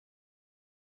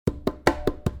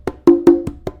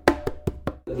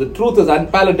The truth is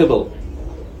unpalatable,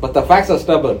 but the facts are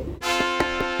stubborn.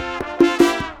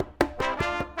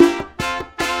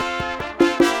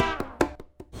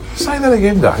 Say that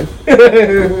again, Dave.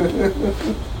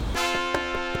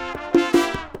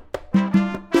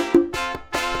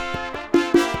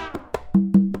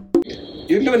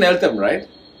 You live in Eltham, right?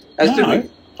 No,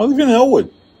 I live in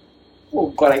Elwood.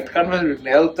 Oh, correct. Converse between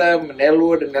Eltham and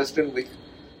Elwood and Elstonwick.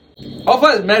 How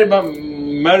far is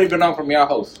Maribyrnong from your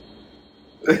house?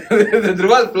 The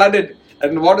river is flooded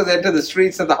and water entered the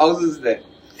streets and the houses there.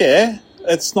 Yeah,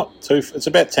 it's not too. It's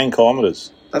about 10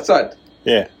 kilometres. That's right.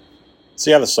 Yeah, it's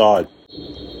the other side.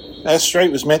 Our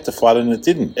street was meant to flood and it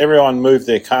didn't. Everyone moved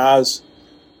their cars.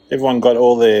 Everyone got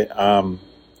all their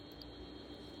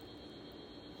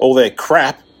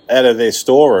crap out of their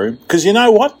storeroom. Because you know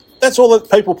what? That's all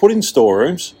that people put in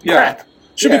storerooms. Yeah. Crap.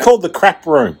 Should be called the crap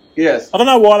room. Yes. I don't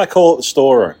know why they call it the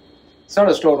storeroom. It's not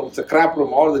a storeroom, it's a crap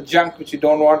room. All the junk which you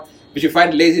don't want, which you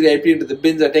find lazy, they empty into the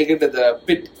bins or take it to the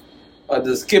pit or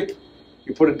the skip.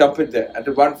 You dump it there. At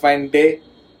one fine day,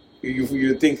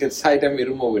 you think it's high time you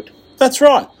remove it. That's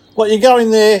right. Well, you go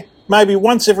in there maybe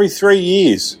once every 3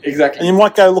 years. Exactly. And you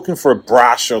might go looking for a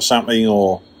brush or something,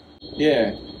 or...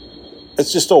 Yeah.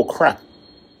 It's just all crap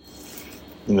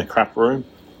in the crap room.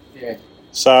 Yeah.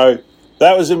 So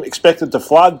that was expected to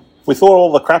flood. We thought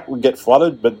all the crap would get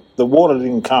flooded, but the water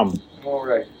didn't come. All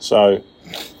right. So,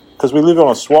 because we live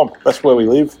on a swamp, that's where we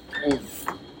live.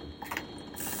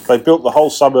 They built the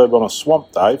whole suburb on a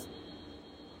swamp, Dave.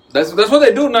 That's what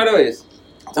they do nowadays.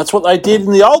 That's what they did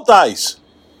in the old days.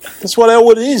 That's what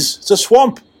Elwood is. It's a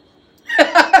swamp.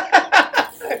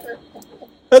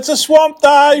 It's a swamp,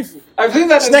 Dave. I've seen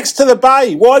that. It's next to the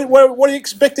bay. What do you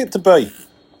expect it to be?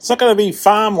 It's not going to be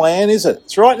farmland, is it?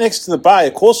 It's right next to the bay.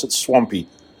 Of course it's swampy.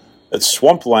 It's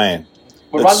swampland.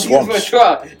 But one thing is for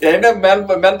sure, the end of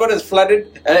Melbourne is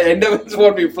flooded, and Endovans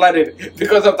won't be flooded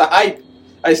because of the height.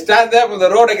 I stand there from the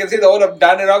road, I can see the whole of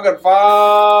Dandenong and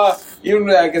far, even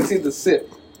I can see the sky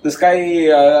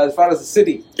as far as the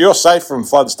city. You're safe from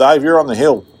floods, Dave. You're on the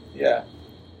hill. Yeah.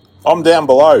 I'm down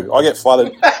below. I get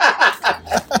flooded.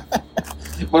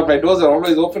 But my doors are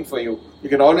always open for you. You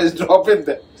can always drop in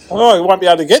there. Oh, you won't be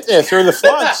able to get there through the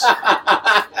floods.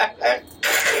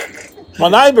 My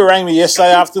neighbour rang me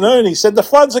yesterday afternoon. He said, the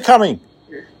floods are coming.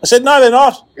 I said, no, they're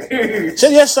not. He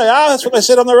said, yes, they are. That's what they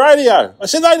said on the radio. I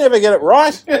said, they never get it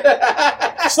right.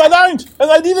 So they don't. And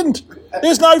they didn't.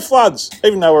 There's no floods,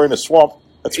 even though we're in a swamp.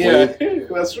 That's weird.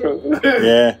 That's true.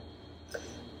 Yeah.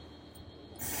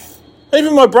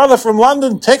 Even my brother from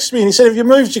London texted me and he said, have you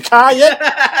moved your car yet?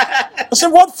 I said,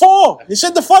 what for? He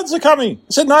said, the floods are coming.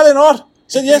 I said, no, they're not. He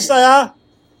said, yes, they are.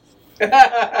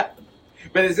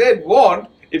 When they say it won't,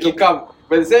 it'll come.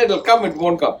 When they say it'll come, it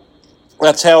won't come.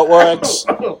 That's how it works.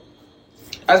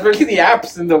 Especially the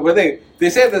apps in the weather. They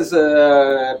say there's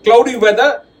cloudy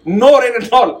weather, no rain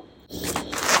at all. It's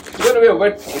going to be a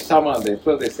wet summer, that's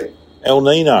what they say. El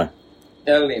Nino.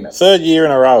 El Nino. 3rd year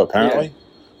in a row, apparently. Yeah.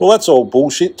 Well, that's all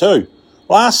bullshit too.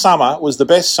 Last summer was the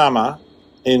best summer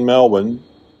in Melbourne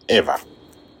ever.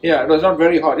 Yeah, it was not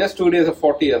very hot. Just 2 days of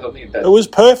 40 or something. It was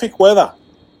perfect weather.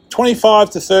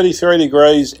 25 to 33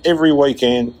 degrees every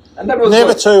weekend. And that was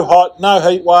never good. too hot, no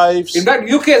heat waves. In fact,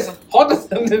 UK is hotter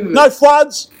than... No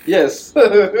floods. Yes.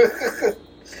 The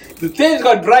things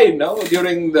got dry,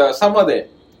 during the summer there.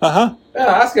 Uh-huh. Yeah,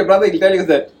 ask your brother, he'll tell you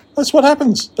that. That's what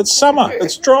happens. It's summer.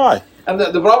 It's dry. And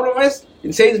the problem is,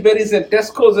 in Sainsbury's and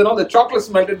Tesco's and all, the chocolate's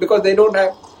melted because they don't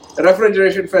have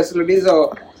refrigeration facilities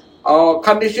or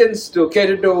conditions to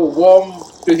cater to warm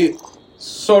to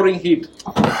soaring heat.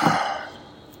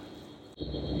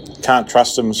 Can't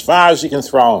trust them as far as you can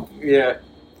throw them. Yeah.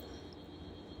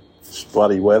 It's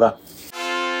bloody weather.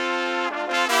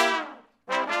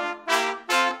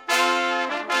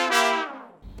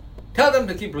 Tell them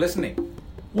to keep listening.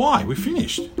 Why? We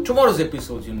finished. Tomorrow's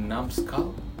episode, you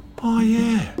numbskull. Oh,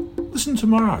 yeah. Listen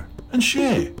tomorrow and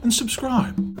share and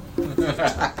subscribe.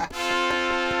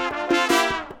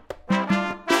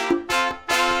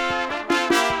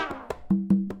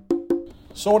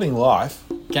 Sorting Life?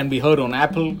 Can be heard on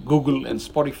Apple, Google and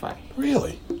Spotify.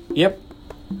 Really? Yep.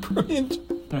 Brilliant.